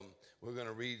We're going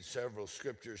to read several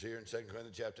scriptures here in 2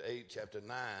 Corinthians chapter 8, chapter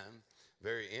 9.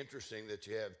 Very interesting that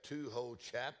you have two whole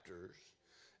chapters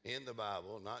in the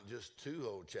Bible, not just two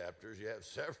whole chapters. You have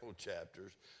several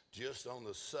chapters just on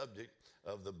the subject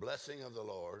of the blessing of the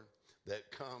Lord that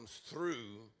comes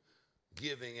through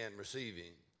giving and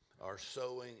receiving, or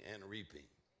sowing and reaping.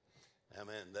 I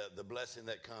mean, the blessing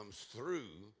that comes through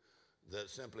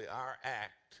that simply our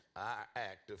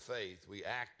act of faith. We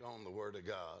act on the Word of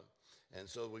God. And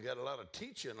so we got a lot of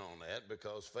teaching on that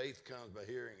because faith comes by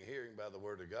hearing, hearing by the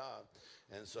Word of God.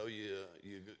 And so you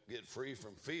get free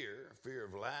from fear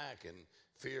of lack and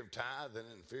fear of tithing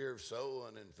and fear of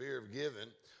sowing and fear of giving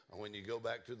when you go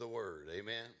back to the Word.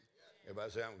 Amen?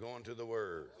 Everybody say, I'm going to the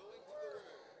Word.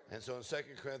 And so in 2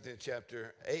 Corinthians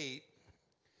chapter 8,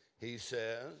 he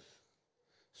says,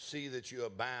 see that you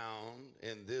abound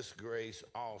in this grace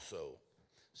also.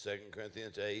 2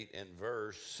 Corinthians 8 and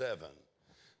verse 7.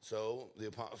 So the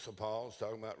Apostle Paul's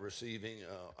talking about receiving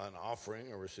an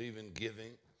offering or receiving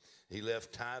giving. He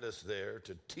left Titus there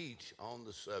to teach on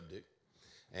the subject,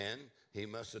 and he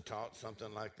must have taught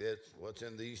something like this, what's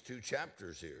in these two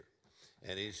chapters here.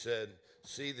 And he said,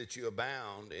 see that you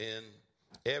abound in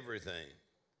everything.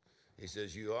 He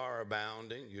says, you are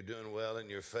abounding, you're doing well in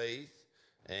your faith,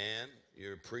 and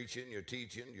your preaching, your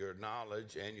teaching, your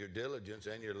knowledge, and your diligence,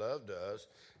 and your love to us.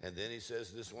 And then he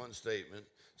says this one statement,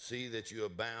 see that you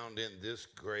abound in this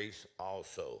grace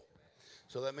also.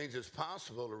 So that means it's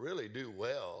possible to really do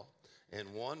well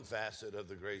in one facet of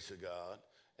the grace of God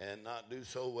and not do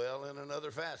so well in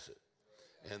another facet.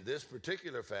 And this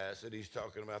particular facet, he's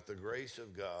talking about the grace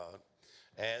of God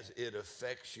as it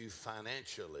affects you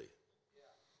financially.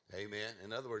 Amen.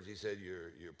 In other words, he said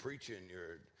you're preaching,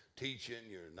 you're teaching,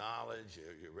 your knowledge,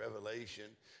 your revelation.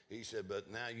 He said,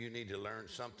 but now you need to learn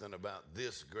something about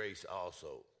this grace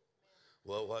also.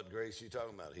 Well, what grace are you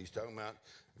talking about? He's talking about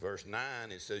verse 9.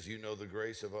 It says, you know the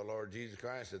grace of our Lord Jesus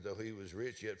Christ, that though he was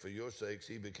rich, yet for your sakes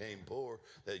he became poor,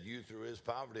 that you through his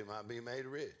poverty might be made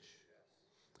rich.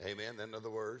 Amen. In other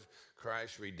words,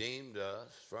 Christ redeemed us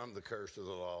from the curse of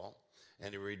the law,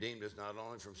 and he redeemed us not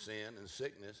only from sin and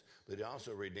sickness, but he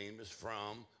also redeemed us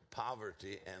from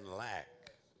poverty and lack.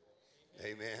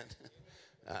 Amen.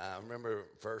 I remember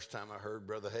first time I heard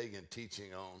Brother Hagin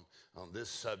teaching on this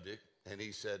subject, and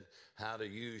he said how to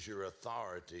use your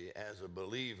authority as a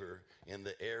believer in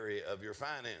the area of your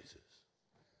finances.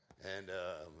 And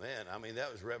man, I mean,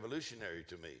 that was revolutionary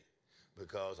to me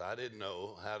because I didn't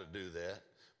know how to do that.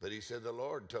 But he said the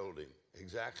Lord told him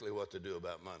exactly what to do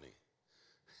about money.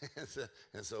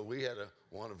 and so we had a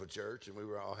wonderful church, and we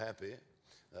were all happy,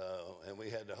 and we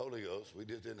had the Holy Ghost. We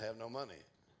just didn't have no money.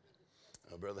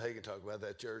 Brother Hagin talked about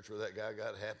that church where that guy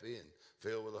got happy and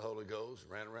filled with the Holy Ghost,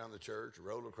 ran around the church,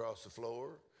 rolled across the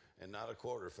floor, and not a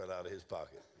quarter fell out of his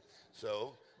pocket.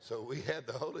 So we had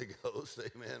the Holy Ghost,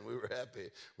 amen. We were happy.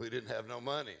 We didn't have no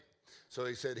money. So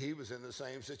he said he was in the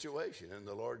same situation, and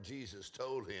the Lord Jesus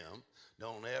told him,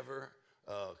 don't ever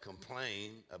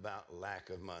complain about lack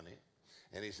of money.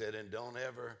 And he said, and don't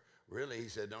ever, really, he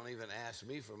said, don't even ask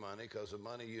me for money because the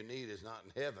money you need is not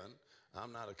in heaven.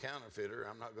 I'm not a counterfeiter.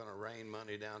 I'm not going to rain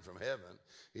money down from heaven.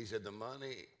 He said, the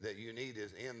money that you need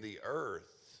is in the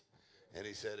earth. And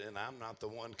he said, and I'm not the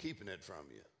one keeping it from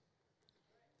you.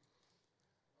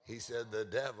 He said, the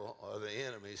devil or the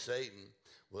enemy, Satan,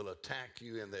 will attack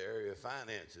you in the area of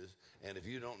finances. And if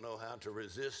you don't know how to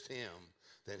resist him,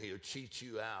 then he'll cheat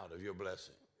you out of your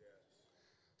blessing.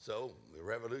 So,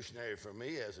 revolutionary for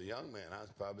me as a young man. I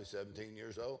was probably 17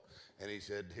 years old. And he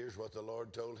said, here's what the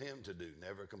Lord told him to do.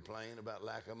 Never complain about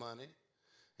lack of money.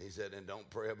 He said, and don't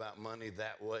pray about money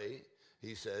that way.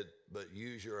 He said, but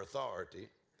use your authority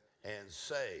and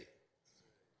say.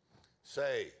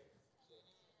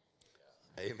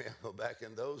 Amen. Well, back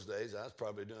in those days, I was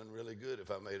probably doing really good if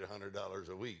I made $100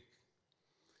 a week.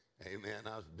 Amen.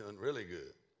 I was doing really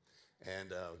good.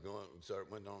 And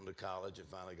went on to college and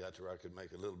finally got to where I could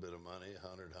make a little bit of money,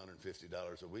 $100,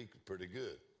 $150 a week, pretty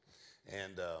good.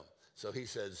 And so he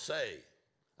said, say,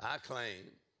 I claim.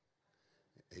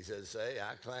 He said, say,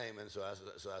 I claim. And so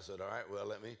I said, all right, well,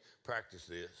 let me practice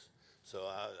this. So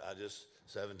I just,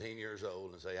 17 years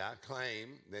old, and say, I claim.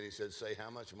 Then he said, say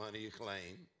how much money you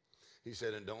claim. He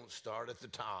said, and don't start at the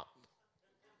top.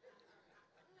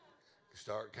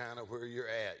 Start kind of where you're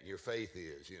at, your faith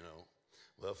is, you know.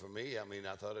 Well, for me, I mean,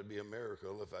 I thought it'd be a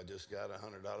miracle if I just got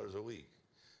 $100 a week.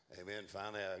 Amen.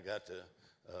 Finally, I got to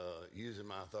using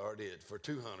my authority for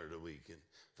 $200 a week. And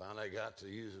finally, I got to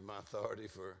using my authority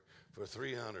for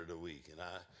 $300 a week. And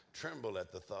I trembled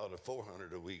at the thought of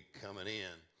 $400 a week coming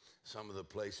in some of the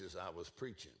places I was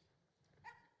preaching.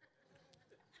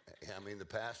 I mean, the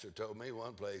pastor told me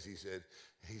one place, he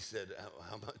said,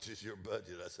 how much is your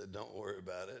budget? I said, don't worry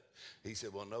about it. He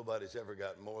said, well, nobody's ever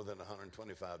got more than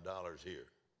 $125 here.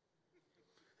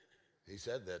 He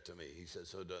said that to me. He said,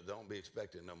 so don't be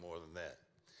expecting no more than that.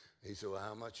 He said, well,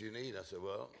 how much you need? I said,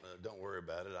 well, don't worry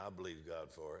about it. I believe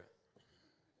God for it.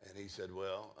 And he said,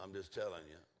 well, I'm just telling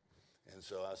you. And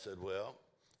so I said, well,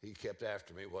 he kept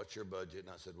after me, what's your budget? And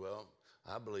I said, well,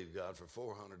 I believe God for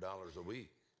 $400 a week.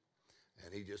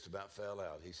 And he just about fell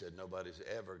out. He said, nobody's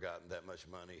ever gotten that much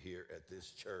money here at this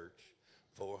church,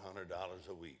 $400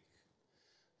 a week.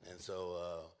 And so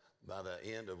by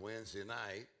the end of Wednesday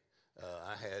night,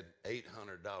 I had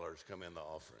 $800 come in the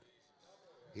offering.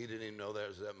 He didn't even know there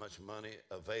was that much money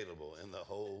available in the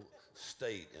whole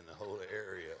state, in the whole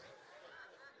area.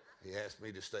 He asked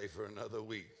me to stay for another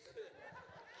week.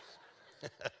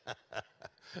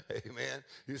 Amen.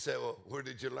 You say, well, where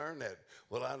did you learn that?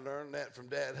 Well, I learned that from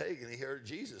Dad Hagin. He heard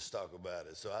Jesus talk about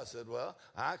it. So I said, well,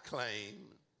 I claim,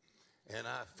 and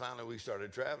finally we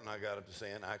started traveling. I got up to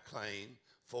saying, I claim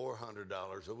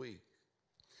 $400 a week.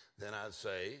 Then I'd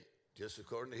say, just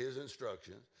according to his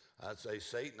instructions, I'd say,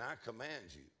 Satan, I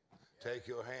command you, take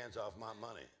your hands off my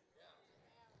money.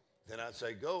 Then I'd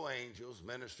say, go angels,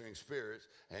 ministering spirits,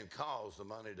 and cause the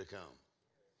money to come.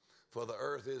 For the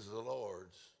earth is the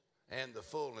Lord's, and the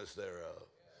fullness thereof.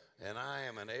 And I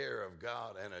am an heir of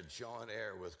God and a joint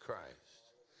heir with Christ.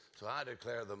 So I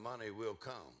declare the money will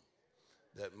come.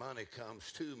 That money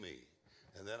comes to me.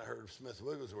 And then I heard Smith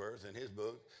Wigglesworth in his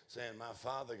book saying, my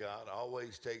Father God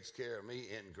always takes care of me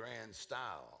in grand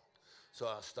style. So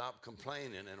I stopped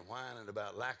complaining and whining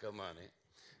about lack of money.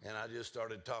 And I just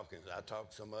started talking. I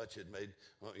talked so much it made,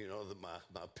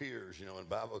 my peers, in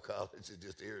Bible college, it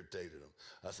just irritated them.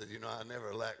 I said, I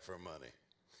never lacked for money.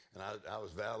 And I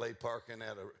was valet parking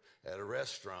at a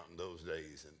restaurant in those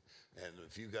days. And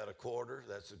if you got a quarter,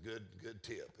 that's a good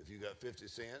tip. If you got 50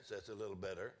 cents, that's a little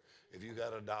better. If you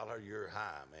got $1, you're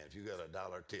high, man. If you got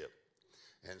 $1 tip.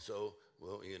 And so,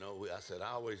 I said,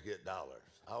 I always get dollars.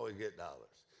 I always get dollars.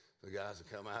 The guys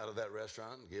would come out of that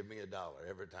restaurant and give me $1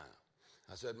 every time.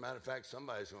 I said, matter of fact,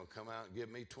 somebody's going to come out and give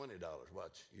me $20.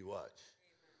 Watch.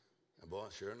 And boy,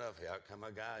 sure enough, out come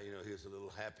a guy, he was a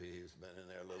little happy. He's been in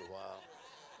there a little while.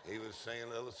 He was singing a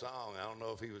little song. I don't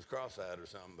know if he was cross-eyed or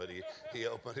something, but he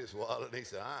opened his wallet and he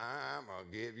said, I'm going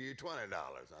to give you $20.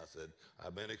 I said,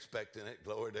 I've been expecting it.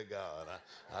 Glory to God.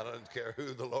 I don't care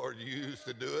who the Lord used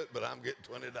to do it, but I'm getting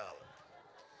 $20.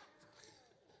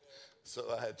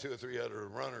 So I had 2 or 3 other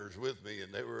runners with me,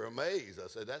 and they were amazed. I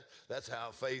said, that's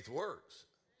how faith works.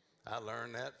 I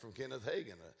learned that from Kenneth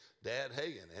Hagin, Dad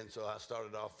Hagin. And so I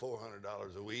started off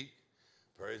 $400 a week.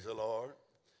 Praise the Lord.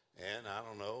 And I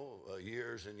don't know,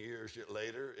 years and years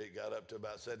later, it got up to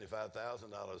about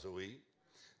 $75,000 a week.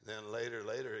 Then later,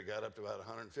 it got up to about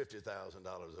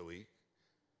 $150,000 a week.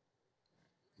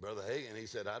 Brother Hagin, he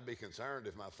said, I'd be concerned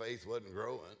if my faith wasn't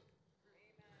growing.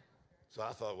 So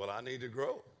I thought, well, I need to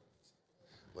grow.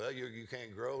 Well, you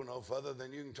can't grow no further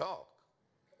than you can talk.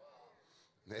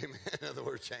 Amen. In other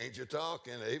words, change your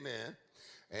talking. Amen.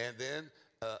 And then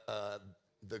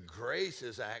the grace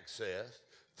is accessed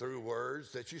through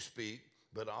words that you speak,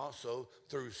 but also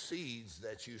through seeds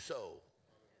that you sow.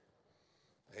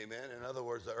 Amen. In other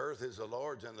words, the earth is the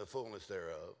Lord's and the fullness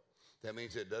thereof. That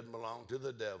means it doesn't belong to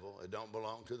the devil. It don't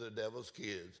belong to the devil's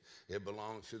kids. It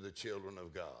belongs to the children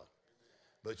of God.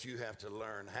 But you have to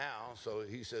learn how. So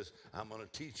he says, I'm going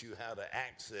to teach you how to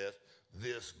access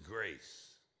this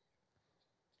grace.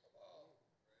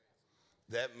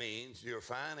 That means your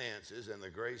finances and the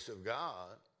grace of God.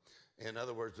 In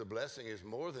other words, the blessing is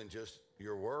more than just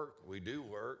your work. We do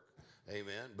work,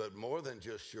 amen, but more than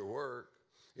just your work.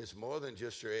 It's more than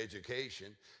just your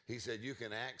education. He said you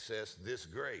can access this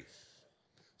grace.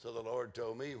 So the Lord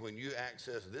told me, when you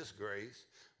access this grace,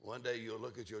 one day you'll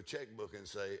look at your checkbook and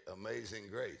say, amazing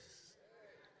grace.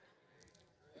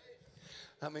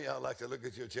 How many of y'all like to look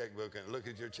at your checkbook and look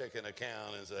at your checking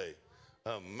account and say,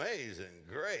 amazing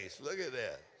grace, look at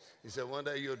that. He said, one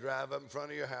day you'll drive up in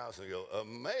front of your house and go,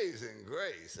 amazing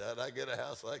grace. How'd I get a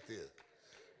house like this?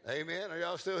 Amen. Are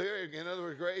y'all still here? In other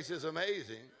words, grace is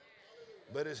amazing.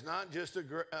 But it's not just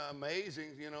amazing,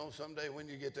 someday when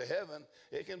you get to heaven,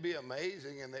 it can be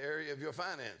amazing in the area of your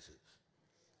finances.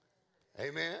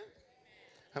 Amen.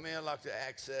 How many would like to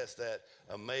access that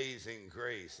amazing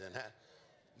grace? And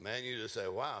man, you just say,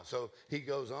 wow. So he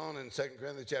goes on in 2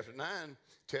 Corinthians chapter 9,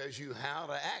 tells you how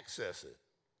to access it,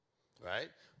 right?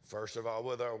 First of all,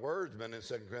 with our words, but in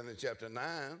 2 Corinthians chapter 9,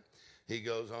 he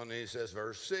goes on and he says,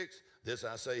 verse 6, this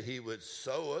I say, he which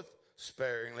soweth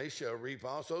sparingly shall reap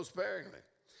also sparingly.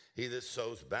 He that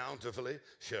sows bountifully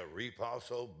shall reap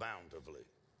also bountifully.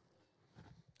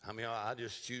 I mean, I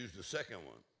just choose the second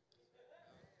one.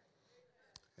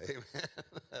 Amen.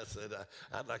 I said,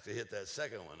 I'd like to hit that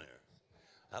second one there.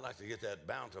 I'd like to get that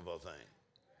bountiful thing.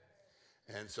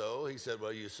 And so he said,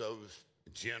 well, you sow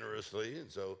generously. And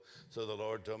so the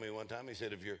Lord told me one time, he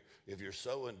said, if your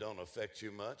sowing don't affect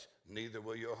you much, neither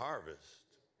will your harvest.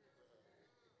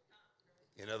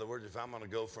 In other words, if I'm going to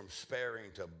go from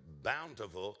sparing to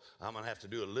bountiful, I'm going to have to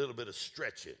do a little bit of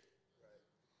stretching.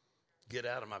 Get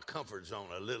out of my comfort zone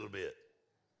a little bit.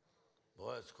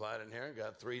 Boy, it's quiet in here.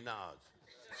 Got 3 nods.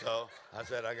 So I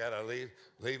said, I got to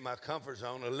leave my comfort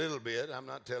zone a little bit. I'm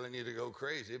not telling you to go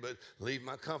crazy, but leave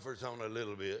my comfort zone a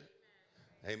little bit.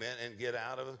 Amen. And get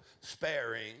out of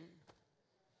sparing.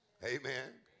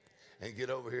 Amen. And get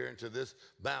over here into this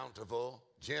bountiful,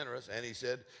 generous. And he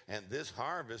said, and this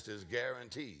harvest is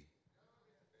guaranteed.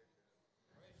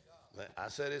 I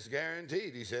said, it's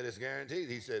guaranteed. He said, it's guaranteed.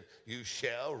 He said, you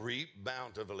shall reap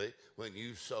bountifully when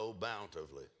you sow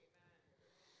bountifully.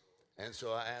 And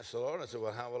so I asked the Lord, I said,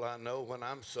 well, how will I know when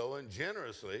I'm sowing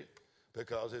generously?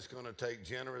 Because it's going to take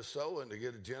generous sowing to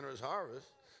get a generous harvest.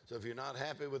 So if you're not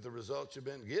happy with the results you've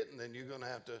been getting, then you're going to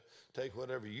have to take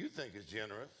whatever you think is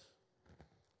generous.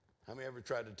 How many ever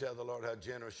tried to tell the Lord how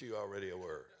generous you already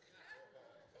were?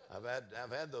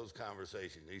 I've had those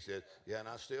conversations. He said, yeah, and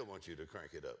I still want you to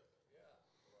crank it up.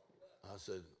 I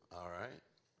said, all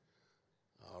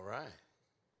right.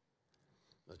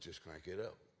 Let's just crank it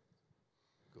up.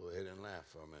 Go ahead and laugh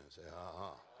for a minute. Say,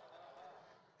 ha.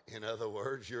 In other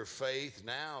words, your faith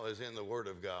now is in the Word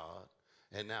of God,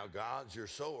 and now God's your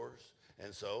source.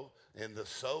 And so in the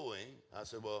sowing, I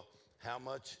said, well, how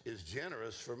much is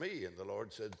generous for me? And the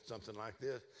Lord said something like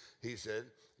this. He said,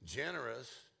 generous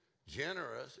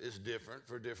is different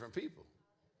for different people.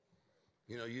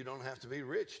 You know, you don't have to be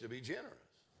rich to be generous.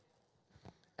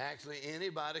 Actually,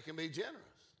 anybody can be generous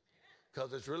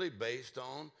because it's really based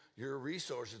on your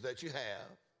resources that you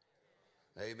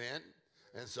have. Amen.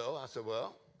 And so I said,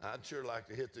 well, I'd sure like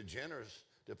to hit the generous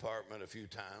department a few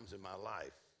times in my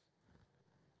life.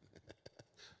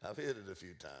 I've hit it a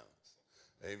few times.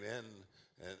 Amen.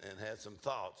 And had some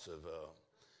thoughts of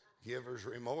giver's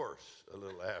remorse a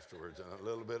little afterwards and a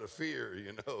little bit of fear,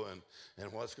 you know,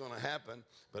 and what's going to happen.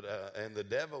 But and the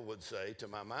devil would say, to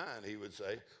my mind, he would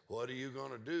say, what are you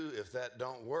going to do if that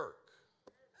don't work?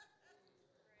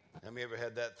 Have you ever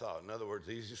had that thought? In other words,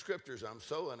 these are scriptures, I'm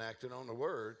so enacted on the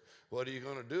word. What are you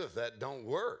going to do if that don't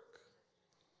work?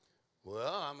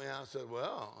 Well, I mean, I said,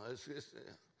 well, it's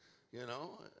you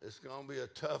know, it's going to be a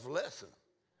tough lesson.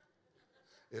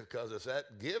 Because if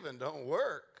that giving don't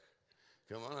work,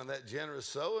 come on, and that generous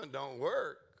sowing don't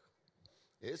work,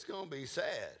 it's going to be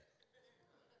sad.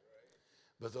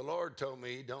 But the Lord told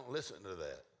me, don't listen to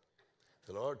that.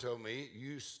 The Lord told me,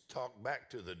 you talk back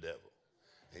to the devil.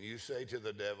 And you say to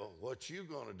the devil, what you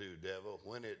going to do, devil,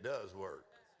 when it does work?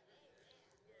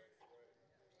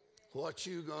 What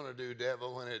you going to do,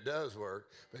 devil, when it does work?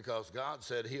 Because God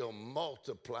said he'll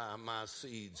multiply my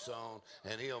seed sown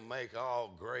and he'll make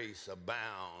all grace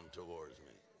abound towards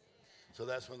me. So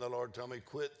that's when the Lord told me,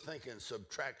 quit thinking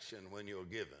subtraction when you're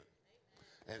giving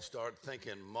and start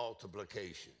thinking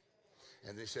multiplication.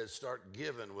 And he said, start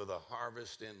giving with a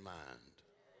harvest in mind.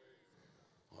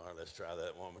 All right, let's try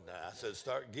that one more time. I said,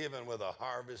 start giving with a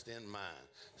harvest in mind.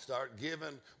 Start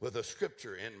giving with a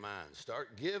scripture in mind.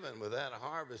 Start giving with that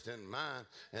harvest in mind,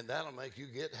 and that'll make you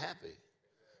get happy.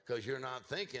 Because you're not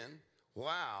thinking,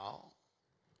 wow,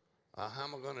 how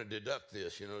am I going to deduct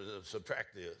this,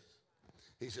 subtract this?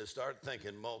 He said, start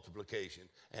thinking multiplication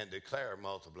and declare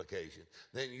multiplication.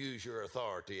 Then use your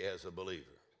authority as a believer.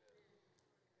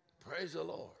 Praise the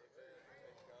Lord.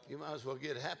 You might as well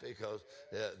get happy because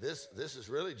this is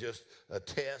really just a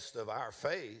test of our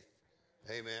faith.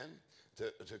 Amen.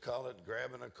 To call it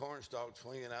grabbing a cornstalk,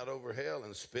 swinging out over hell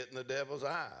and spitting the devil's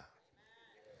eye.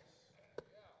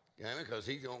 Amen. Because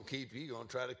he's going to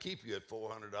try to keep you at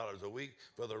 $400 a week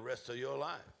for the rest of your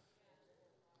life.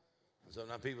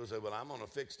 Sometimes people say, well, I'm on a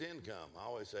fixed income. I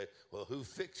always say, well, who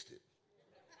fixed it?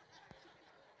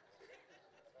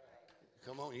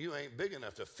 Come on, you ain't big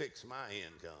enough to fix my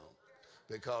income.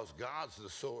 Because God's the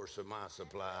source of my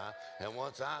supply. And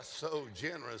once I sow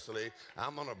generously,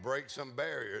 I'm going to break some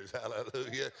barriers.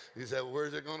 Hallelujah. You say, well,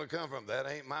 where's it going to come from? That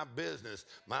ain't my business.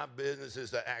 My business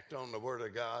is to act on the word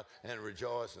of God and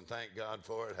rejoice and thank God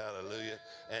for it. Hallelujah.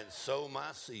 And sow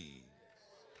my seed.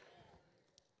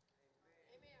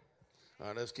 All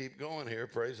right, let's keep going here.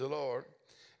 Praise the Lord.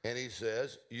 And he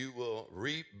says, you will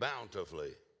reap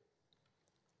bountifully.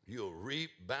 You'll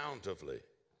reap bountifully.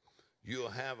 You'll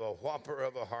have a whopper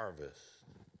of a harvest.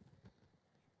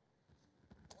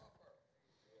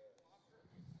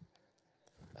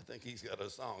 I think he's got a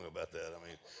song about that. I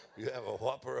mean, you have a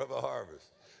whopper of a harvest.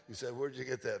 You said, where'd you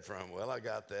get that from? Well, I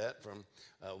got that from,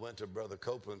 went to Brother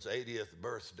Copeland's 80th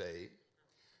birthday.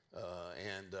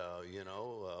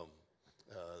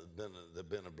 They've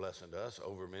been a blessing to us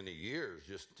over many years,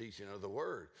 just teaching of the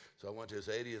word. So I went to his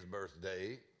 80th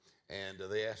birthday, and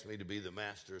they asked me to be the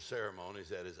master of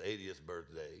ceremonies at his 80th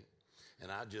birthday.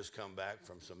 And I just come back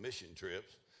from some mission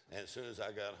trips. And as soon as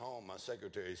I got home, my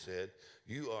secretary said,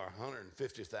 you are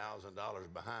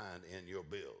 $150,000 behind in your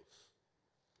bills.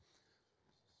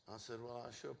 I said, well,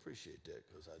 I sure appreciate that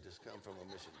because I just come from a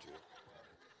mission trip.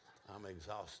 I'm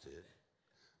exhausted.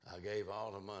 I gave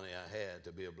all the money I had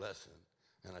to be a blessing,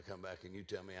 and I come back and you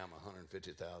tell me I'm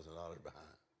 $150,000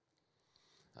 behind.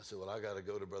 I said, well, I got to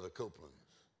go to Brother Copeland's,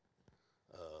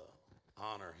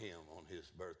 honor him on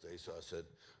his birthday. So I said,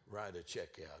 write a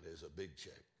check out as a big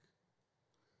check.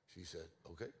 She said,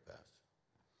 okay, Pastor.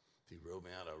 He wrote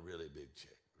me out a really big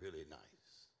check, really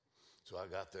nice. So I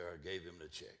got there, I gave him the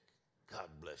check. God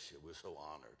bless you, we're so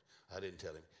honored. I didn't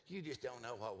tell him, you just don't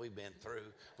know what we've been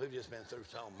through. We've just been through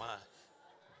so much.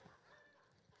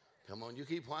 Come on, you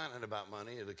keep whining about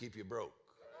money, it'll keep you broke.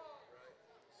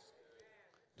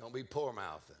 Don't be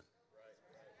poor-mouthing.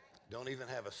 Don't even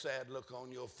have a sad look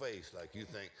on your face like you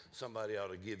think somebody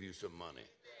ought to give you some money.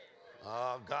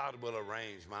 Oh, God will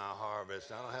arrange my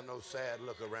harvest. I don't have no sad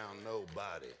look around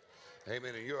nobody.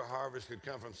 Amen. And your harvest could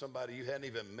come from somebody you hadn't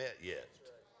even met yet.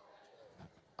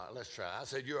 All right, let's try. I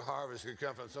said your harvest could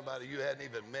come from somebody you hadn't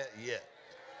even met yet.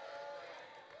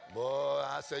 Boy,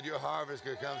 I said your harvest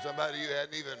could come from somebody you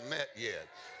hadn't even met yet.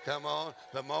 Come on.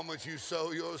 The moment you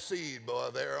sow your seed, boy,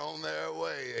 they're on their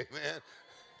way. Amen.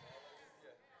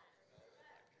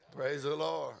 Praise the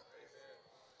Lord.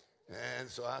 And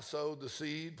so I sowed the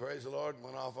seed, praise the Lord, and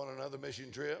went off on another mission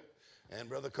trip. And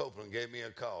Brother Copeland gave me a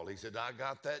call. He said, I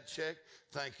got that check.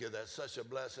 Thank you. That's such a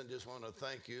blessing. Just want to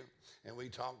thank you. And we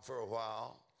talked for a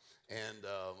while. And,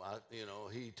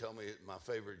 he told me my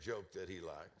favorite joke that he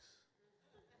likes.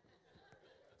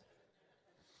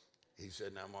 He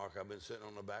said, now, Mark, I've been sitting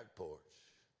on the back porch.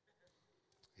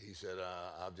 He said,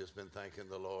 I've just been thanking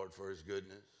the Lord for his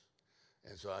goodness.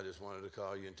 And so I just wanted to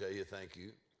call you and tell you thank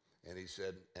you. And he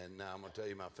said, and now I'm going to tell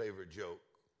you my favorite joke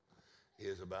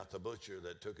is about the butcher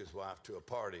that took his wife to a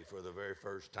party for the very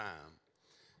first time.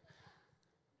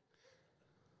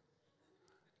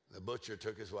 The butcher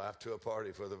took his wife to a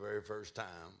party for the very first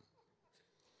time.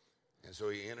 And so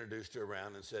he introduced her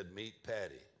around and said, meet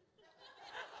Patty.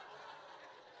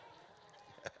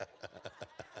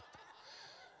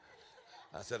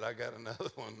 I said, I got another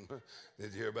one.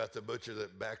 Did you hear about the butcher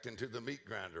that backed into the meat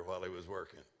grinder while he was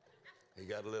working? He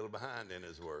got a little behind in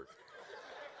his work.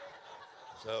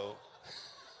 So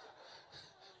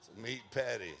meet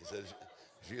Patty. He says,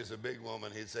 if she was a big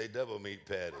woman, he'd say double meat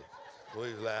Patty. Well,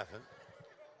 he's laughing.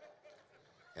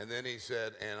 And then he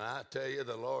said, and I tell you,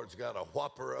 the Lord's got a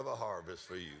whopper of a harvest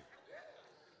for you.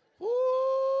 Woo,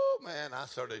 man, I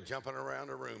started jumping around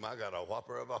the room. I got a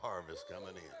whopper of a harvest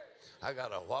coming in. I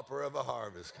got a whopper of a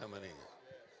harvest coming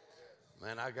in.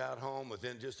 Man, I got home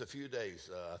within just a few days.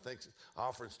 I think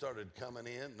offering started coming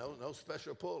in. No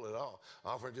special pull at all.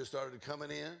 Offering just started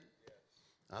coming in.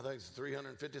 I think it's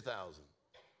 350,000.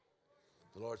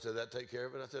 The Lord said, that take care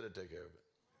of it? I said, it'd take care of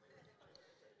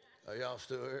it. Are y'all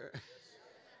still here?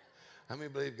 How many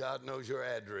believe God knows your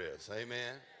address?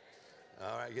 Amen.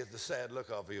 All right, get the sad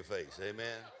look off of your face.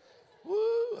 Amen.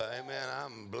 Woo, amen.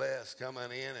 I'm blessed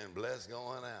coming in and blessed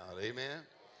going out. Amen.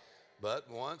 But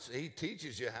once he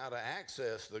teaches you how to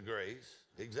access the grace,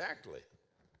 exactly.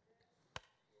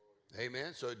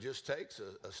 Amen. So it just takes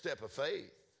a step of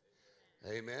faith.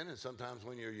 Amen. And sometimes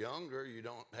when you're younger, you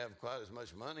don't have quite as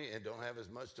much money and don't have as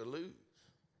much to lose.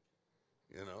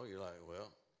 You know, you're like,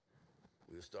 well,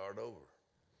 we'll start over.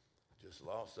 Just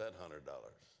lost that $100.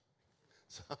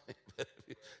 So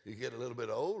you get a little bit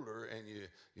older and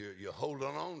you're holding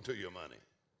on to your money.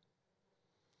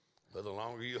 But the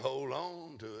longer you hold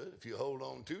on to it, if you hold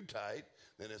on too tight,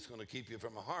 then it's going to keep you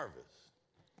from a harvest.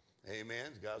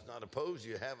 Amen. God's not opposed to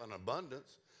you having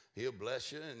abundance. He'll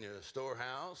bless you in your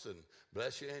storehouse and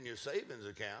bless you in your savings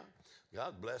account.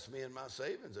 God blessed me in my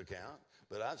savings account,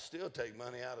 but I'd still take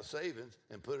money out of savings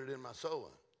and put it in my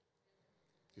sowing.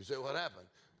 You say, what happened?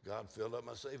 God filled up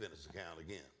my savings account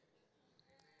again.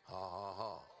 Ha, ha,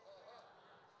 ha.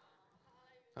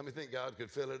 How many think God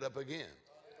could fill it up again?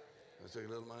 Let's take a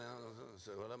little money out and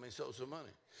say, well, let me sow some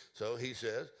money. So he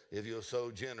says, if you'll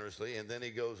sow generously, and then he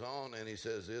goes on and he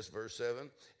says this, verse 7,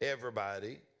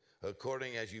 everybody,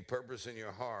 according as you purpose in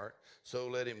your heart, so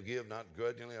let him give, not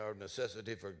grudgingly or of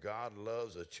necessity, for God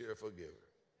loves a cheerful giver.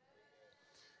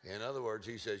 In other words,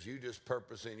 he says, you just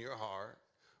purpose in your heart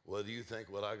Whether you think,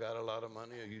 well, I got a lot of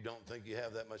money, or you don't think you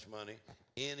have that much money,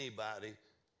 anybody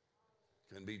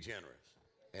can be generous.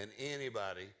 And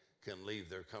anybody can leave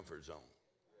their comfort zone.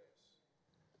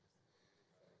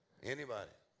 Anybody.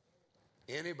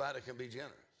 Anybody can be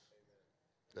generous.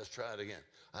 Let's try it again.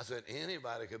 I said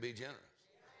anybody can be generous.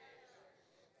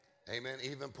 Amen.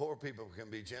 Even poor people can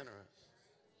be generous.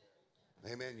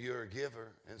 Amen. You're a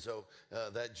giver. And so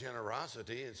that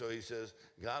generosity, and so he says,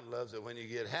 God loves it when you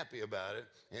get happy about it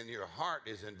and your heart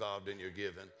is involved in your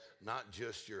giving, not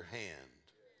just your hand.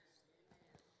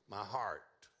 My heart.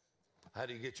 How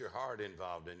do you get your heart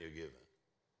involved in your giving?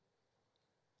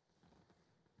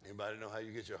 Anybody know how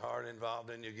you get your heart involved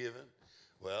in your giving?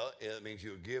 Well, it means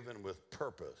you're giving with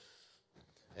purpose.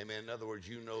 Amen. In other words,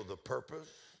 you know the purpose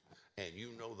and you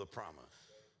know the promise.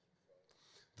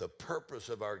 The purpose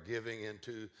of our giving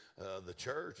into the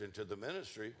church, into the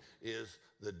ministry, is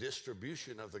the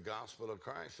distribution of the gospel of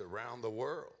Christ around the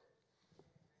world.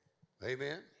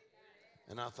 Amen.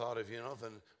 And I thought, if a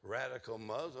radical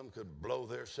Muslim could blow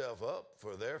theirself up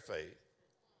for their faith,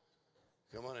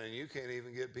 come on, and you can't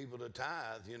even get people to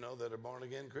tithe, that are born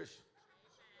again Christians.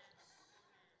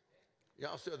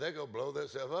 Y'all still, they go blow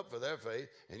themselves up for their faith,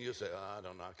 and you'll say, oh, I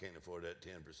don't know, I can't afford that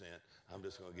 10%. I'm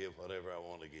just going to give whatever I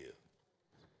want to give.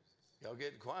 Y'all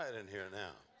getting quiet in here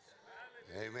now.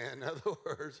 Amen. In other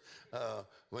words,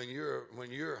 when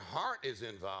your heart is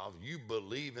involved, you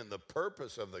believe in the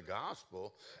purpose of the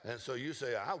gospel, and so you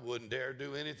say, I wouldn't dare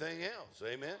do anything else.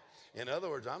 Amen. In other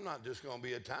words, I'm not just going to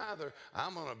be a tither.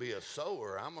 I'm going to be a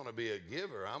sower. I'm going to be a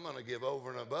giver. I'm going to give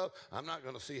over and above. I'm not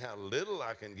going to see how little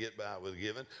I can get by with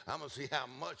giving. I'm going to see how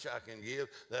much I can give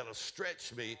that'll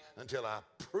stretch me until I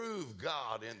prove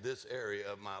God in this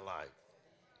area of my life.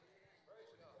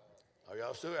 Are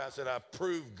y'all still here? I said, I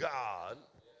prove God.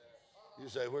 You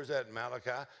say, where's that in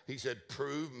Malachi? He said,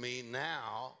 prove me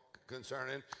now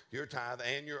concerning your tithe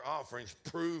and your offerings.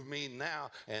 Prove me now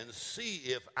and see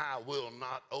if I will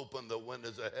not open the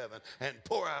windows of heaven and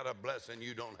pour out a blessing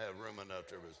you don't have room enough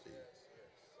to receive.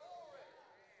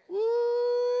 Woo!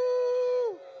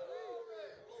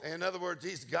 In other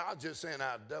words, God's just saying,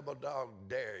 I double dog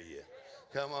dare you.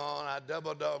 Come on, I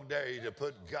double dog dare you to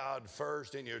put God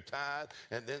first in your tithe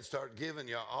and then start giving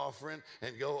your offering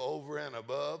and go over and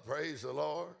above. Praise the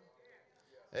Lord.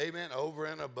 Amen. Over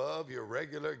and above your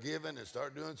regular giving and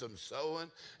start doing some sowing.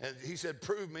 And he said,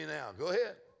 prove me now. Go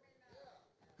ahead.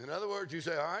 In other words, you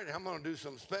say, all right, I'm going to do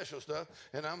some special stuff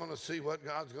and I'm going to see what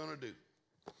God's going to do.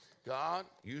 God,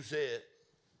 you said.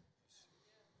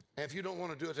 And if you don't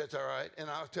want to do it, that's all right. And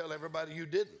I'll tell everybody you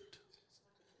didn't.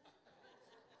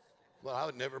 Well, I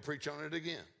would never preach on it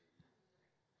again.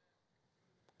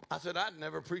 I said, I'd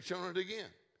never preach on it again.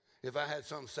 If I had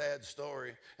some sad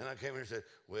story and I came here and said,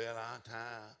 well, I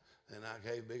tithe and I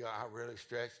gave big, I really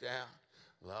stretched out.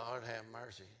 Lord have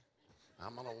mercy.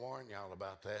 I'm going to warn y'all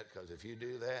about that, because if you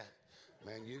do that,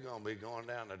 man, you're going to be going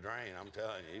down the drain. I'm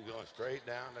telling you, you're going straight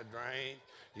down the drain.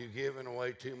 You're giving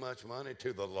away too much money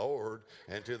to the Lord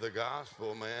and to the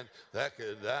gospel, man. That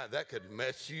could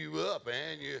mess you up,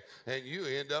 and you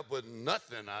end up with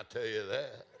nothing, I tell you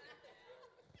that.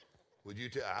 Would you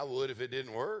I would if it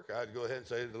didn't work. I'd go ahead and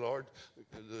say to the Lord,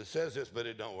 it says this, but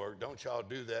it don't work. Don't y'all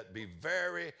do that. Be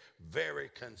very, very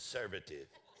conservative.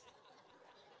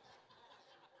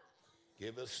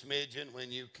 Give a smidgen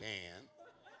when you can.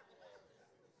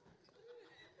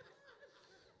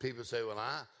 People say, well,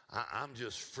 I'm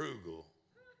just frugal.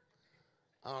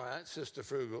 All right, Sister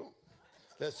Frugal.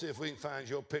 Let's see if we can find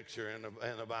your picture in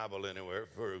the Bible anywhere,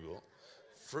 frugal.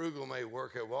 Frugal may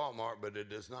work at Walmart, but it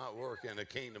does not work in the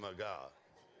kingdom of God.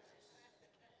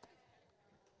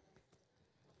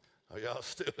 Are y'all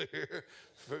still here?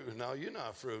 No, you're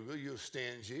not frugal. You're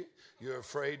stingy. You're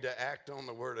afraid to act on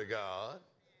the word of God.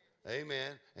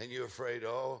 Amen. And you're afraid,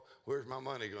 oh, where's my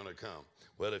money going to come?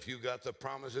 Well, if you got the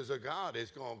promises of God,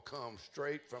 it's going to come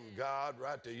straight from God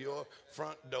right to your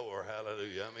front door.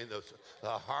 Hallelujah. I mean, the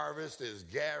harvest is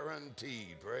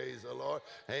guaranteed. Praise the Lord.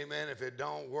 Amen. If it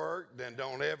don't work, then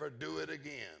don't ever do it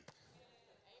again.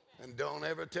 And don't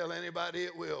ever tell anybody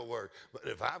it will work. But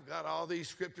if I've got all these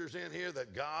scriptures in here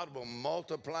that God will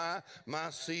multiply my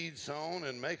seed sown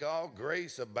and make all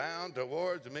grace abound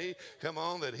towards me, come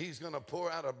on, that he's going to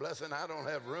pour out a blessing, I don't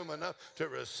have room enough to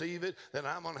receive it, then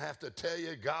I'm going to have to tell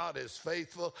you God is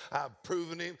faithful. I've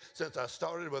proven him since I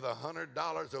started with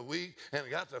 $100 a week and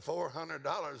got to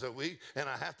 $400 a week. And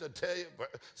I have to tell you,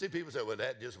 see, people say, well,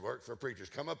 that just worked for preachers.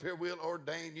 Come up here, we'll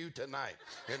ordain you tonight.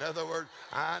 In other words,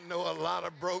 I know a lot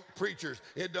of broke preachers.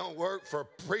 It don't work for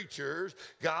preachers.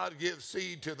 God gives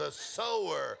seed to the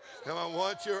sower. Come on,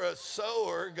 once you're a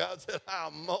sower, God said,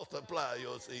 I'll multiply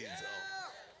your seed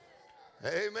sown.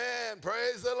 Amen.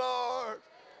 Praise the Lord.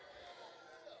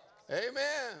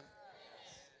 Amen.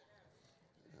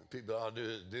 People all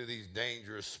do these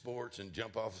dangerous sports and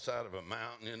jump off the side of a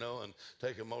mountain, you know, and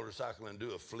take a motorcycle and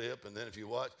do a flip. And then if you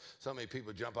watch, so many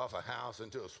people jump off a house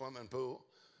into a swimming pool.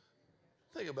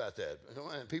 Think about that.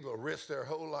 And people risk their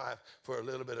whole life for a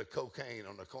little bit of cocaine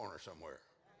on the corner somewhere.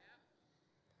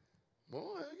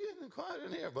 Boy, they're getting quiet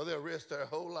in here. But they'll risk their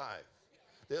whole life.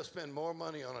 They'll spend more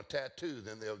money on a tattoo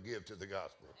than they'll give to the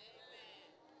gospel.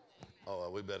 Oh,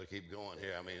 well, we better keep going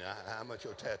here. I mean, how much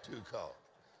your tattoo cost?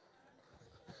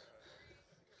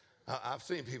 I've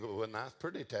seen people with nice,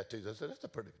 pretty tattoos. I said, that's a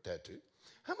pretty tattoo.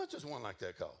 How much does one like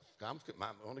that cost? I'm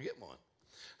going to get one.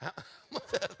 I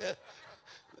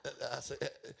said,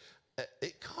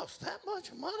 it costs that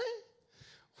much money?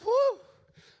 Woo!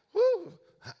 Woo!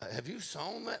 Have you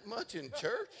sown that much in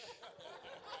church?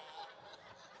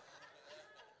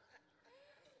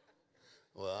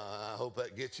 Well, I hope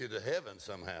that gets you to heaven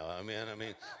somehow. I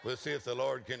mean, we'll see if the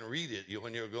Lord can read it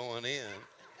when you're going in.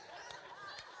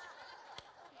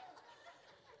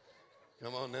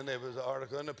 Come on, then there was an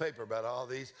article in the paper about all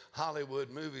these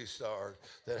Hollywood movie stars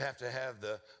that have to have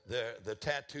the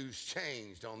tattoos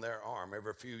changed on their arm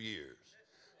every few years.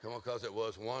 Come on, because it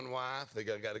was one wife. They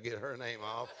got to get her name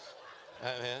off.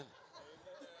 Amen.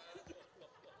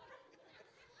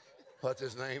 What's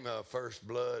his name? First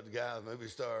Blood guy, the movie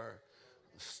star.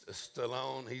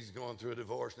 Stallone, he's going through a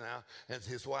divorce now, and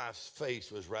his wife's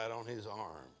face was right on his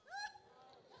arm.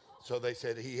 So they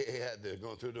said they're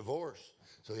going through a divorce.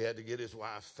 So he had to get his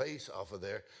wife's face off of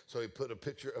there. So he put a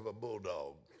picture of a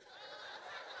bulldog.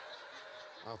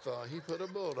 I thought he put a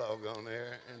bulldog on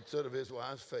there instead of his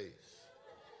wife's face.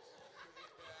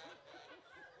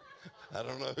 I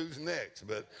don't know who's next,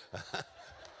 but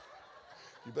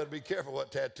you better be careful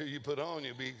what tattoo you put on.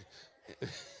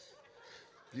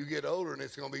 You get older and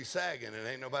it's going to be sagging and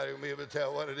ain't nobody going to be able to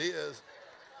tell what it is.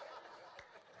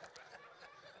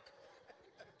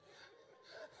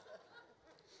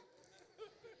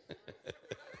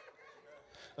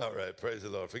 All right, praise the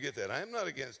Lord. Forget that. I am not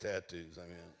against tattoos.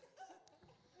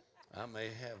 I may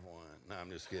have one. No, I'm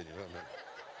just kidding.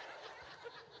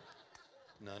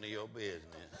 None of your business.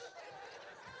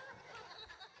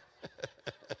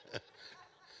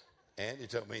 Andy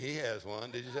told me he has one.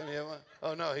 Did you tell me he has one?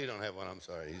 Oh, no, he don't have one. I'm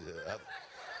sorry.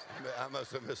 I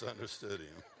must have misunderstood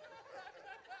him.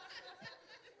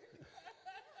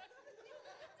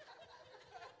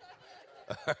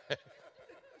 All right.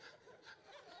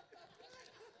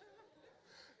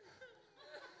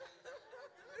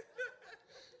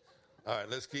 All right,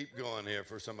 let's keep going here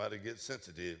for somebody to get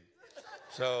sensitive.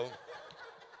 So,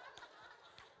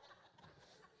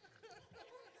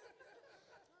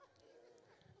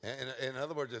 in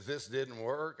other words, if this didn't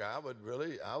work, I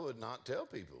would not tell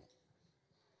people.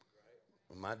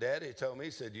 My daddy told me,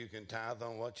 he said, you can tithe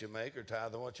on what you make or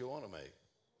tithe on what you want to make.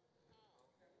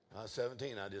 I was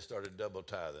 17, I just started double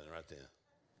tithing right then.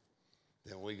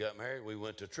 Then when we got married, we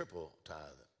went to triple tithing.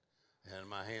 And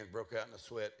my hands broke out in a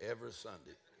sweat every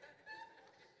Sunday.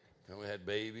 And we had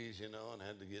babies, you know, and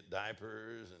had to get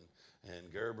diapers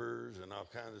and Gerbers and all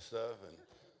kinds of stuff.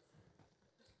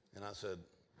 And I said,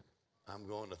 I'm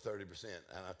going to 30%.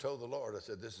 And I told the Lord, I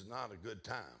said, this is not a good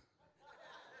time.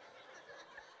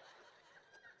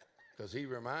 Because he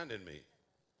reminded me.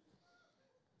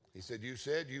 He said, you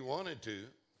said you wanted to.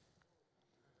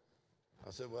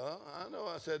 I said, well, I know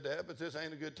I said that, but this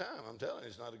ain't a good time. I'm telling you,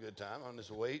 it's not a good time. I'm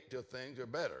just wait till things are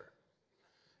better.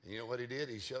 And you know what he did?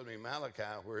 He showed me Malachi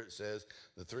where it says,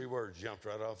 the three words jumped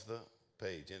right off the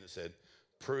page. And it said,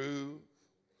 prove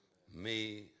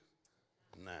me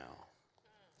now.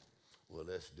 Well,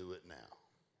 let's do it now.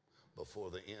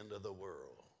 Before the end of the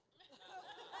world.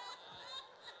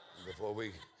 Before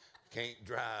we can't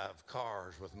drive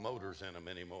cars with motors in them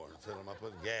anymore and fill them up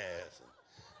with gas.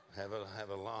 And have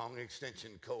a long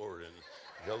extension cord and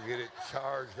go get it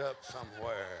charged up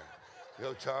somewhere.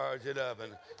 Go charge it up.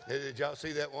 And did y'all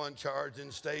see that one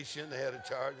charging station? They had a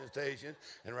charging station,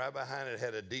 and right behind it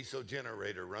had a diesel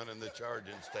generator running the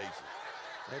charging station.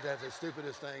 Ain't that the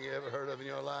stupidest thing you ever heard of in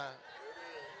your life?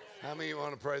 How many of you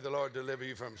want to pray the Lord deliver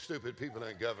you from stupid people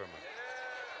in government?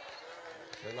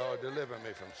 The Lord deliver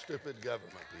me from stupid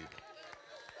government people.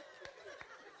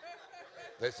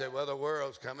 They say, well, the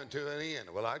world's coming to an end.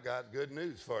 Well, I got good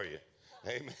news for you.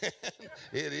 Amen.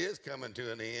 It is coming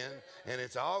to an end, and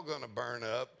it's all going to burn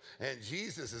up, and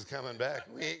Jesus is coming back.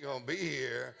 We ain't going to be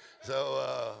here.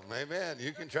 So, amen,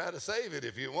 you can try to save it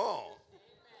if you want.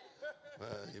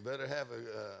 You better have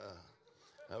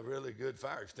a really good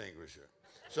fire extinguisher.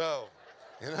 So,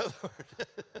 in other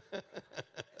words,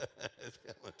 It's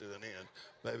coming to an end.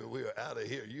 Maybe we are out of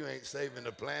here. You ain't saving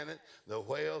the planet, the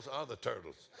whales, or the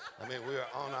turtles. I mean, we are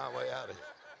on our way out of here.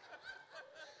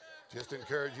 Just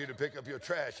encourage you to pick up your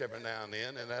trash every now and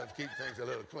then, and that'll keep things a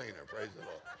little cleaner. Praise the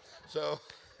Lord. So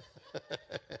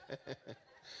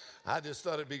I just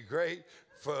thought it'd be great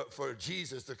for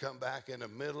Jesus to come back in the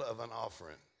middle of an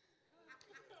offering.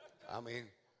 I mean,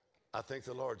 I think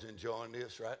the Lord's enjoying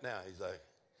this right now. He's like,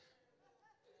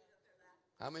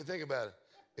 I mean, think about it.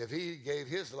 If he gave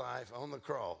his life on the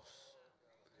cross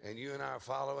and you and I are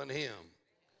following him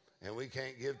and we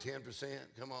can't give 10%,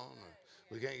 come on,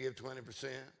 or we can't give 20%,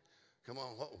 come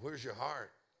on, where's your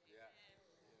heart?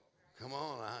 Come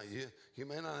on, you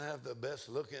may not have the best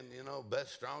looking,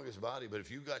 best, strongest body, but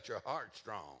if you got your heart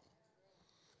strong,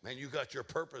 man, you got your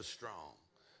purpose strong.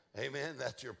 Amen,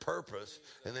 that's your purpose.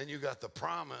 And then you got the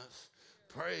promise.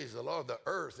 Praise the Lord. The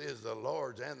earth is the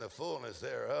Lord's and the fullness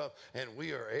thereof, and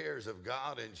we are heirs of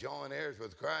God and joint heirs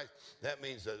with Christ. That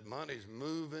means that money's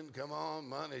moving. Come on,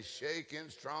 money's shaking.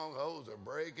 Strongholds are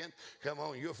breaking. Come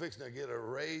on, you're fixing to get a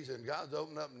raise, and God's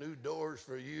opening up new doors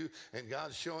for you, and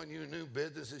God's showing you new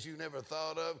businesses you never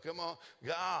thought of. Come on,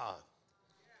 God.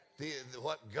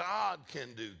 What God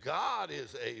can do, God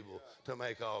is able to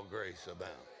make all grace abound.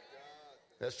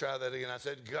 Let's try that again. I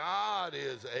said, God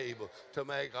is able to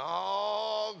make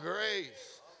all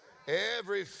grace,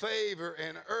 every favor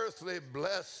and earthly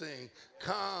blessing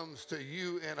comes to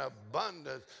you in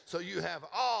abundance, so you have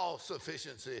all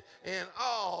sufficiency in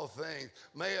all things.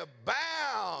 May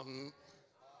abound,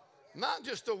 not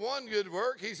just the one good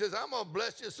work. He says, I'm going to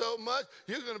bless you so much,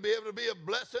 you're going to be able to be a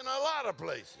blessing in a lot of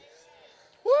places.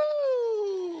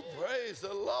 Woo! Praise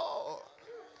the Lord.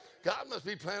 God must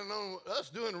be planning on us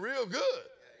doing real good.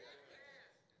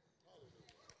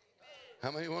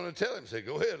 How many want to tell him? Say,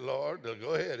 go ahead, Lord.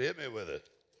 Go ahead. Hit me with it.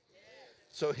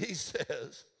 So he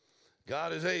says,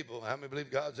 God is able. How many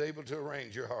believe God's able to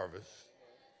arrange your harvest?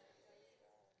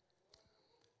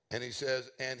 And he says,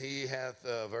 and he hath,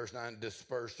 verse 9,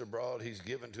 dispersed abroad. He's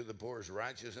given to the poor. His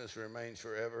righteousness remains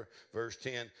forever. Verse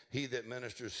 10, he that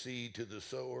ministers seed to the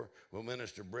sower will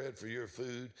minister bread for your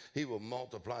food. He will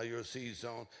multiply your seed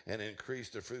sown and increase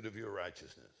the fruit of your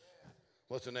righteousness.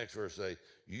 What's the next verse say?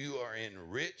 You are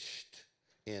enriched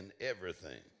in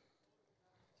everything.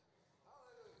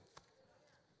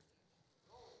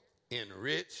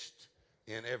 Enriched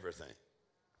in everything.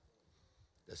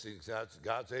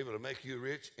 God's able to make you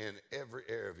rich in every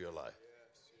area of your life.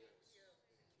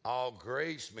 All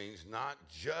grace means not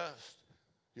just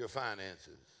your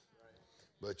finances,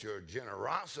 but your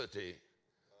generosity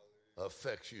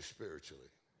affects you spiritually.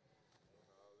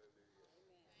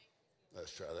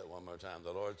 Let's try that one more time.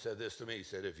 The Lord said this to me. He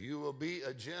said, if you will be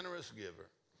a generous giver,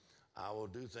 I will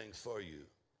do things for you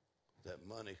that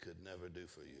money could never do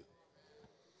for you.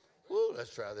 Woo,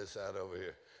 let's try this out over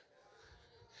here.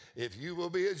 If you will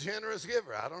be a generous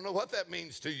giver, I don't know what that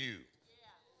means to you.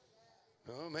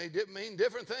 Well, it may mean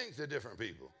different things to different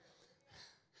people.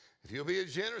 If you'll be a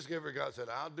generous giver, God said,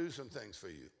 I'll do some things for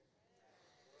you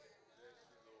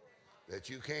that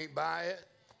you can't buy it.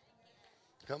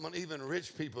 Come on, even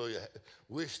rich people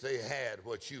wish they had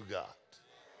what you got.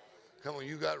 Come on,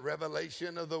 you got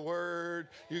revelation of the word.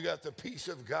 You got the peace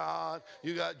of God.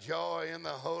 You got joy in the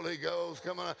Holy Ghost.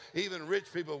 Come on, even rich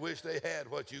people wish they had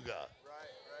what you got.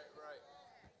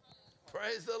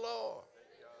 Praise the Lord.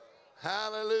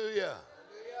 Hallelujah.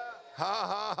 Ha,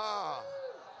 ha, ha.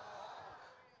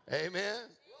 Amen.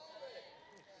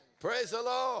 Praise the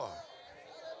Lord.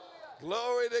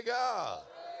 Glory to God.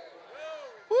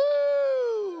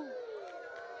 Woo!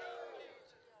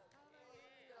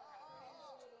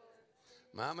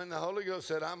 Mama and the Holy Ghost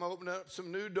said, I'm opening up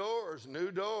some new doors.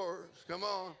 New doors. Come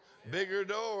on. Bigger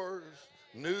doors.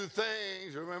 New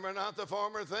things. Remember not the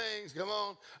former things. Come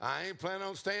on. I ain't planning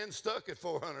on staying stuck at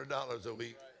 $400 a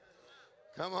week.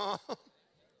 Come on.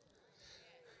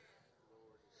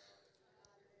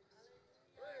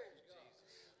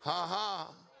 Ha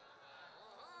ha.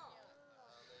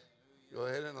 Go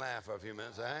ahead and laugh for a few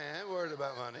minutes. I ain't worried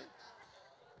about money.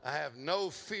 I have no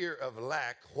fear of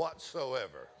lack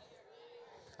whatsoever.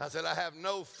 I said, I have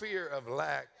no fear of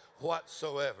lack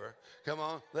whatsoever. Come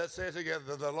on, let's say it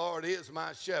together. The Lord is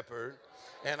my shepherd,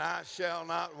 and I shall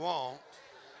not want,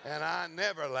 and I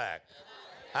never lack.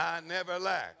 I never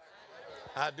lack.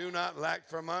 I do not lack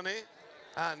for money.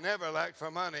 I never lack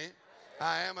for money.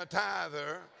 I am a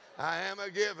tither. I am a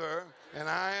giver, and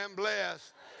I am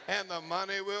blessed, and the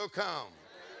money will come.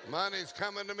 Money's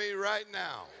coming to me right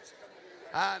now.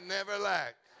 I never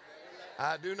lack.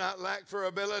 I do not lack for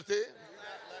ability.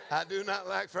 I do not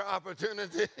lack for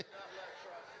opportunity.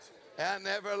 I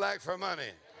never lack for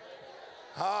money.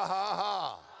 Ha, ha,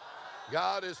 ha.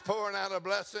 God is pouring out a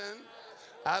blessing.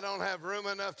 I don't have room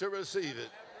enough to receive it.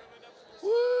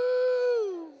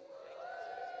 Woo!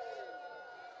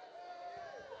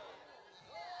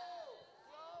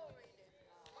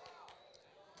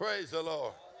 Praise the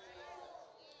Lord.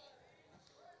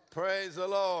 Praise the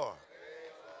Lord.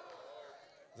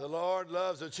 The Lord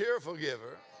loves a cheerful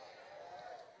giver.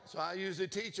 So I usually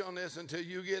teach on this until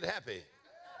you get happy.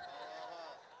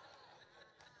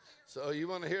 So you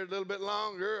want to hear it a little bit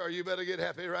longer, or you better get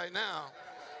happy right now.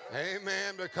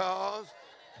 Amen. Because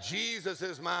Jesus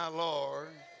is my Lord.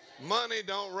 Money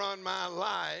don't run my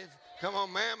life. Come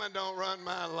on, mammon don't run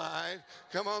my life.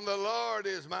 Come on, the Lord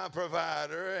is my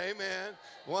provider. Amen.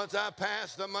 Once I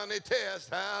pass the money test,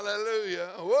 hallelujah.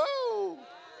 Whoa!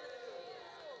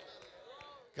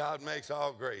 God makes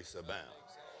all grace abound.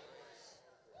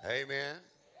 Amen.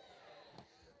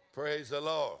 Praise the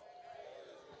Lord.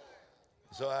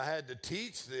 So I had to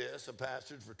teach this. I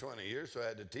pastored for 20 years, so I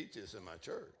had to teach this in my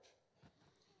church.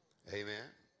 Amen.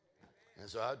 And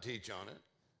so I'd teach on it.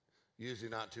 Usually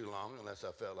not too long unless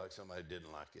I felt like somebody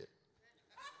didn't like it.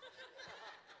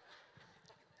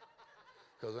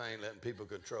 Because I ain't letting people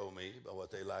control me by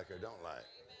what they like or don't like.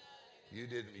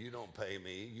 You don't pay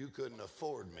me. You couldn't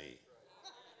afford me.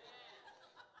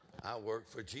 I work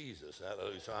for Jesus.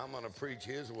 Hallelujah. So I'm going to preach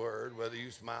his word, whether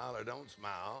you smile or don't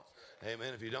smile.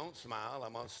 Amen. If you don't smile,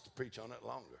 I'm going to preach on it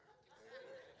longer.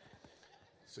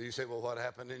 So you say, well, what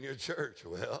happened in your church?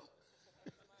 Well,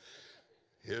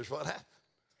 here's what happened.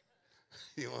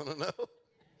 You want to know?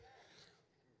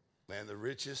 Man, the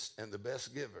richest and the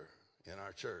best giver in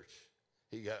our church,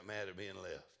 he got mad at being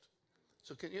left.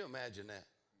 So can you imagine that?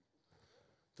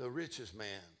 The richest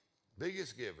man,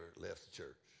 biggest giver, left the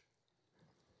church.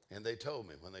 And they told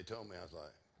me, when they told me, I was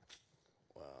like,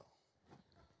 wow.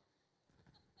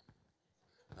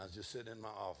 I was just sitting in my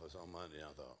office on Monday, and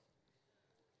I thought,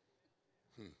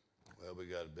 well, we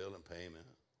got a bill and payment.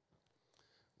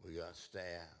 We got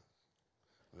staff.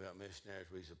 We got missionaries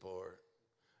we support.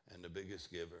 And the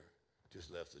biggest giver just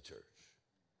left the church.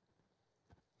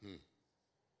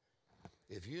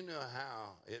 If you know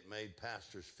how it made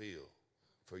pastors feel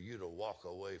for you to walk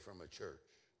away from a church,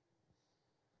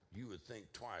 you would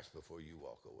think twice before you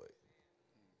walk away.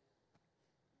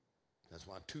 That's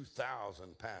why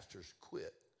 2,000 pastors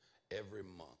quit every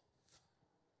month.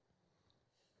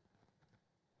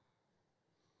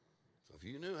 So if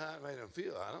you knew how it made them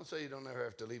feel, I don't say you don't ever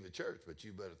have to leave a church, but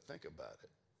you better think about it.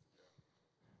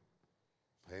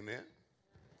 Amen?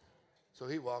 So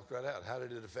he walked right out. How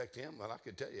did it affect him? Well, I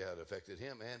could tell you how it affected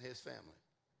him and his family.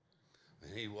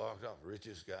 And he walked off,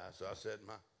 richest guy. So I sat in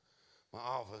my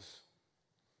office.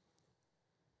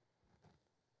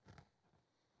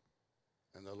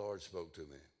 And the Lord spoke to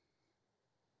me.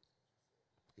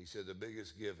 He said, the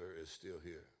biggest giver is still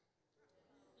here.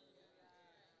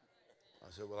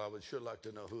 I said, well, I would sure like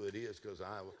to know who it is because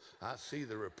I see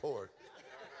the report.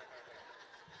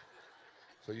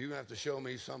 So you're going to have to show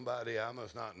me somebody I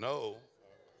must not know.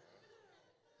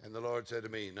 And the Lord said to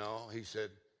me, no. He said,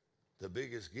 the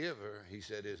biggest giver, he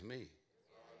said, is me.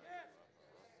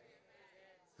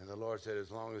 And the Lord said,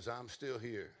 as long as I'm still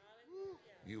here,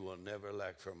 you will never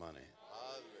lack for money.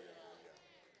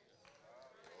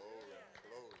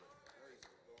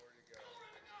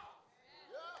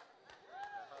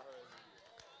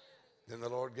 Then the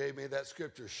Lord gave me that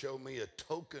scripture, show me a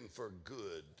token for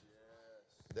good,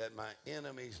 that my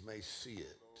enemies may see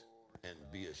it and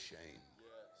be ashamed.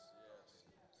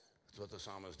 That's what the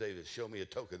psalmist David, show me a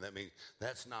token. That means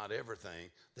that's not everything.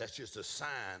 That's just a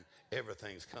sign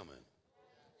everything's coming.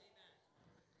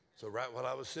 So right while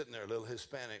I was sitting there, a little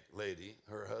Hispanic lady,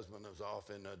 her husband was off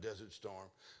in a Desert Storm.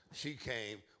 She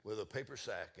came with a paper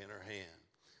sack in her hand,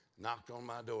 knocked on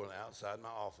my door outside my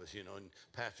office, and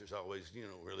pastors always,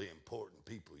 really important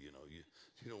people, you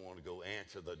don't want to go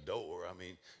answer the door. I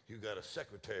mean, you got a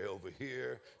secretary over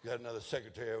here, you got another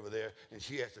secretary over there, and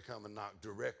she has to come and knock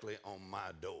directly on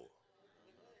my door.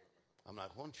 I'm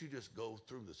like, why don't you just go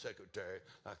through the secretary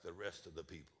like the rest of the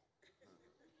people?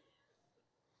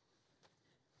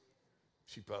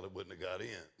 She probably wouldn't have got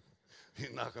in.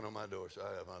 He's knocking on my door, so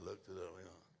I looked at it,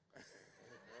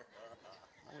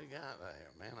 What we got right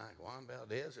here? Man like Juan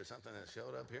Valdez or something that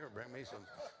showed up here and bring me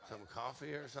some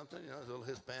coffee or something. This little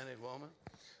Hispanic woman.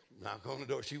 Knock on the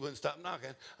door. She wouldn't stop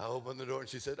knocking. I opened the door and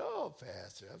she said, oh,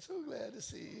 Pastor, I'm so glad to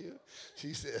see you.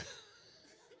 She said,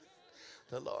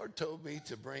 the Lord told me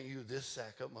to bring you this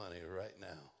sack of money right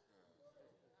now.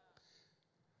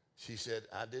 She said,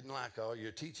 I didn't like all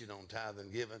your teaching on tithe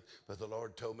and giving, but the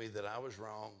Lord told me that I was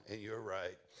wrong and you're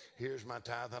right. Here's my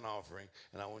tithe and offering,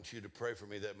 and I want you to pray for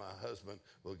me that my husband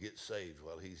will get saved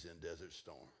while he's in Desert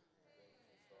Storm.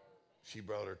 She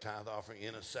brought her tithe offering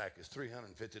in a sack. It's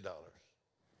 $350.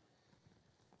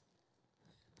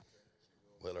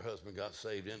 Well, her husband got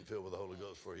saved and filled with the Holy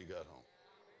Ghost before he got home.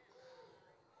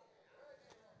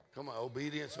 Come on,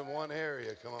 obedience in one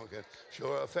area, come on, can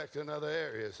sure affect another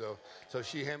area. So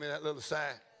she handed me that little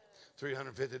sack,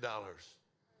 $350.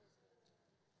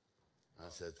 I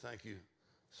said, thank you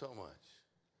so much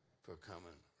for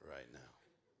coming right now.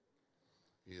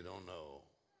 You don't know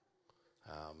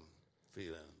how I'm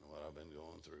feeling, what I've been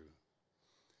going through.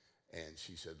 And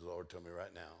she said, the Lord told me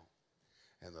right now,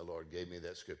 and the Lord gave me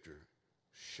that scripture,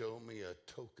 show me a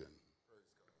token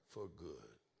for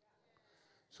good.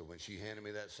 So when she handed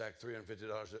me that sack, $350,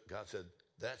 God said,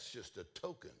 that's just a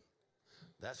token.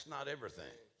 That's not everything.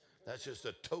 That's just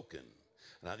a token.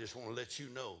 And I just want to let you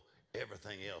know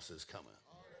everything else is coming.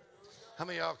 How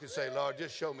many of y'all can say, Lord,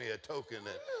 just show me a token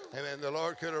that, amen, the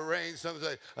Lord could arrange something,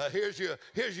 say,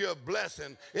 here's your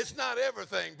blessing. It's not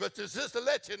everything, but it's just to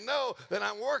let you know that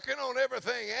I'm working on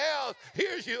everything else.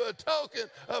 Here's you a token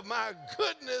of my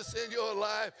goodness in your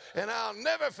life, and I'll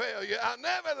never fail you. I'll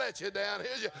never let you down.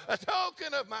 Here's you a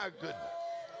token of my goodness.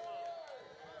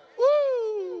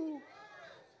 Woo!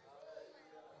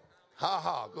 Ha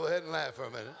ha. Go ahead and laugh for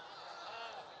a minute.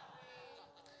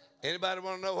 Anybody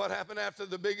want to know what happened after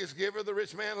the biggest giver, the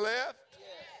rich man, left? Yes.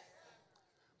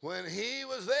 When he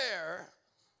was there,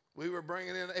 we were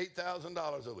bringing in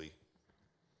 $8,000 a week.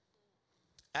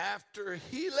 After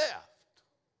he left,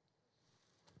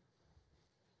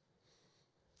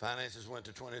 finances went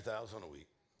to $20,000 a week.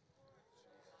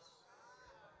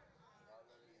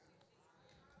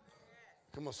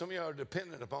 Come on, some of y'all are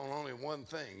dependent upon only one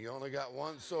thing. You only got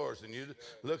one source, and you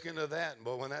look into that. And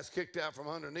boy, when that's kicked out from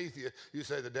underneath you, you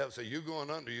say, the devil say, you going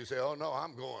under. You say, oh, no,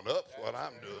 I'm going up. That's what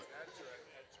I'm doing.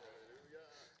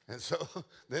 And so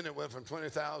then it went from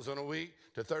 $20,000 a week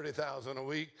to $30,000 a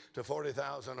week to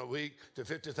 $40,000 a week to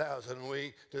 $50,000 a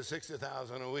week to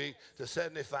 $60,000 a week to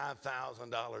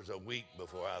 $75,000 a week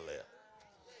before I left.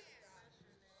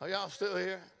 Are y'all still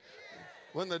here?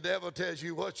 When the devil tells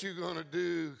you what you're going to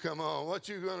do, come on, what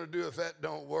you going to do if that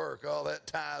don't work, all that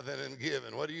tithing and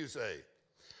giving, what do you say?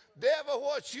 Devil,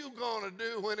 what you going to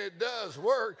do when it does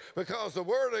work? Because the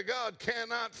word of God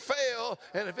cannot fail,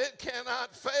 and if it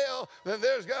cannot fail, then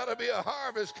there's got to be a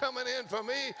harvest coming in for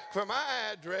me, for my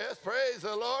address, praise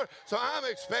the Lord. So I'm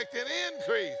expecting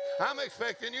increase. I'm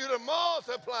expecting you to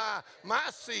multiply my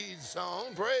seed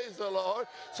sown, praise the Lord,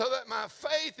 so that my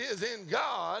faith is in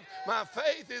God, my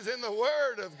faith is in the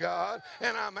word of God,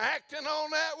 and I'm acting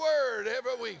on that word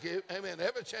every week. Amen.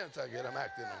 Every chance I get, I'm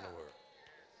acting on the word.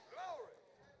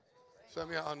 Some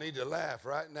of y'all need to laugh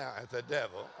right now at the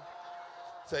devil.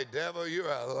 Say, devil, you're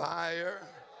a liar.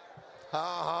 Ha,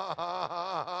 ha, ha,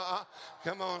 ha, ha.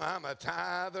 Come on, I'm a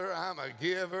tither, I'm a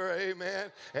giver,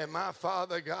 amen. And my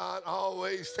Father God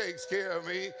always takes care of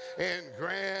me in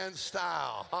grand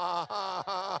style. Ha, ha,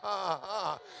 ha, ha,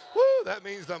 ha. Woo, that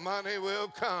means the money will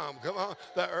come. Come on,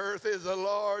 the earth is the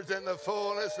Lord's and the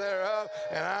fullness thereof,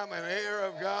 and I'm an heir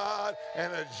of God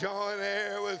and a joint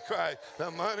heir with Christ.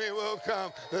 The money will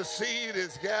come. The seed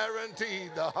is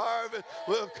guaranteed. The harvest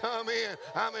will come in.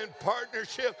 I'm in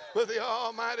partnership with the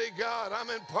Almighty God. I'm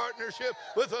in partnership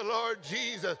with the Lord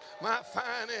Jesus. My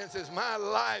finances, my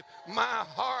life, my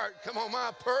heart, come on,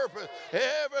 my purpose,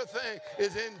 everything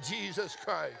is in Jesus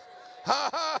Christ. Ha,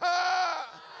 ha, ha!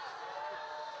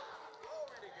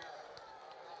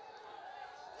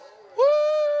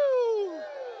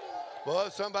 Woo! Boy,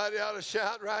 somebody ought to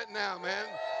shout right now, man.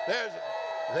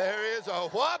 There is a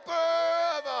whopper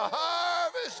of a heart.